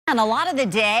And a lot of the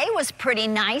day was pretty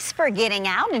nice for getting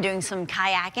out and doing some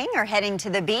kayaking or heading to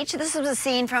the beach. This was a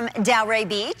scene from Delray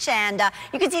Beach, and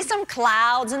you can see some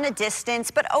clouds in the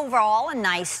distance, but overall a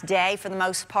nice day for the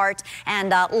most part,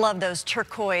 and love those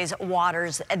turquoise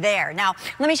waters there. Now,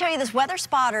 let me show you this weather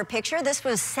spotter picture. This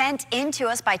was sent in to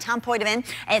us by Tom Poitevin.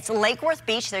 It's Lake Worth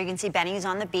Beach. There you can see Benny's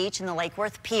on the beach and the Lake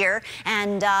Worth Pier,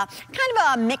 and kind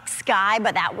of a mixed sky,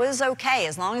 but that was okay.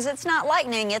 As long as it's not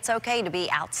lightning, it's okay to be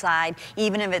outside,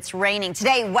 even if it's raining.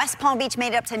 Today, West Palm Beach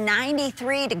made it up to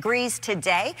 93 degrees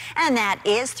today, and that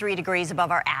is 3 degrees above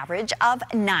our average of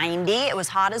 90. It was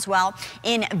hot as well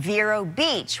in Vero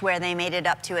Beach, where they made it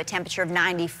up to a temperature of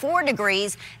 94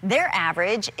 degrees. Their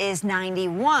average is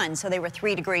 91, so they were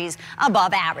 3 degrees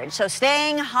above average. So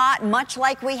staying hot, much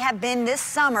like we have been this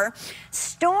summer.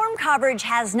 Storm coverage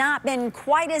has not been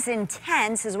quite as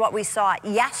intense as what we saw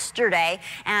yesterday.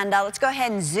 And let's go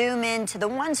ahead and zoom into the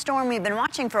one storm we've been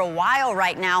watching for a while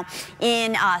right now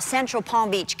in central Palm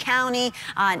Beach County,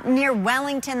 near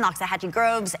Wellington, Loxahatchee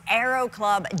Groves, Aero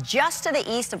Club, just to the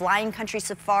east of Lion Country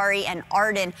Safari and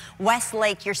Arden.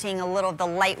 Westlake, you're seeing a little of the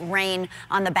light rain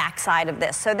on the backside of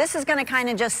this. So this is going to kind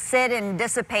of just sit and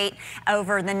dissipate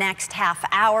over the next half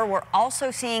hour. We're also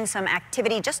seeing some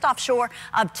activity just offshore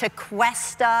of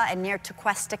Tequesta and near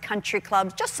Tequesta Country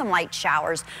Club, just some light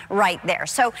showers right there.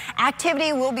 So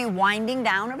activity will be winding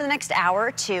down over the next hour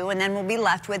or two, and then we'll be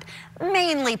left with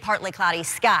mainly partly cloudy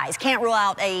skies. Can't rule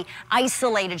out a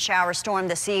isolated shower storm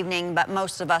this evening, but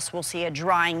most of us will see a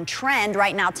drying trend.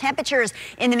 Right now, temperatures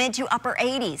in the mid to upper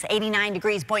 80s. 89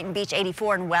 degrees Boynton Beach,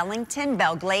 84 in Wellington,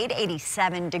 Belle Glade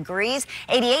 87 degrees,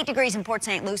 88 degrees in Port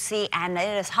St. Lucie, and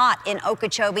it is hot in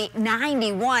Okeechobee,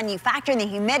 91. You factor in the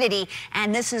humidity,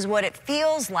 and this is what it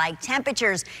feels like.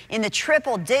 Temperatures in the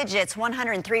triple digits,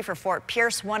 103 for Fort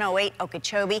Pierce, 108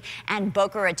 Okeechobee, and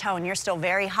Boca Raton. You're still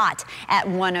very hot at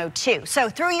 102. So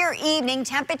through your evening,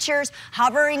 temperatures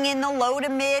hovering in the low to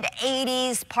mid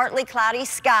 80s, partly cloudy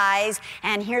skies.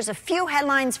 And here's a few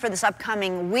headlines for this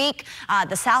upcoming week.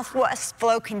 The southwest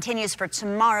flow continues for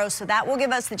tomorrow, so that will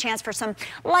give us the chance for some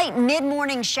light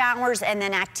mid-morning showers, and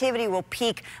then activity will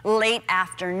peak late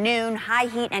afternoon. High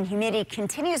heat and humidity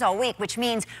continues all week, which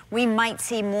means we might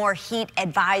see more heat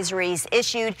advisories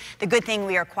issued. The good thing,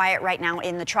 we are quiet right now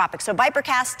in the tropics. So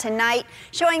Vipercast tonight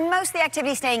showing most of the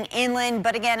activity staying inland,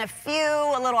 but again,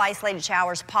 a little isolated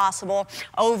showers possible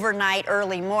overnight,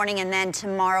 early morning, and then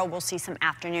tomorrow we'll see some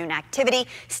afternoon activity.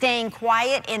 Staying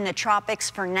quiet in the tropics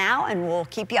for now, and we'll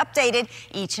keep you updated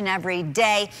each and every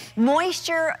day.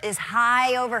 Moisture is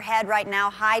high overhead right now,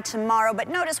 high tomorrow, but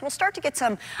notice we'll start to get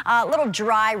some little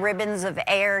dry ribbons of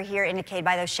air here, indicated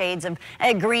by those shades of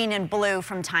green and blue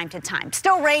from time to time.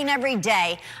 Still rain every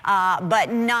day,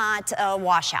 but not a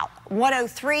washout.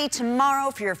 103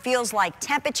 tomorrow for your feels like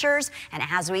temperatures, and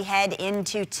as we head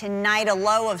into tonight, a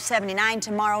low of 79,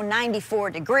 tomorrow 94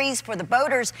 degrees for the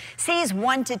boaters. Seas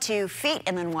 1 to 2 feet,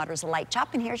 and then water's a light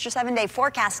chop. And here's your 7-day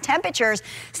forecast. Temperatures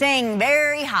staying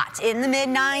very hot in the mid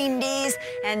 90s,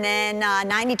 and then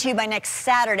 92 by next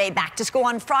Saturday. Back to school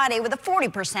on Friday with a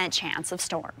 40% chance of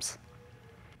storms.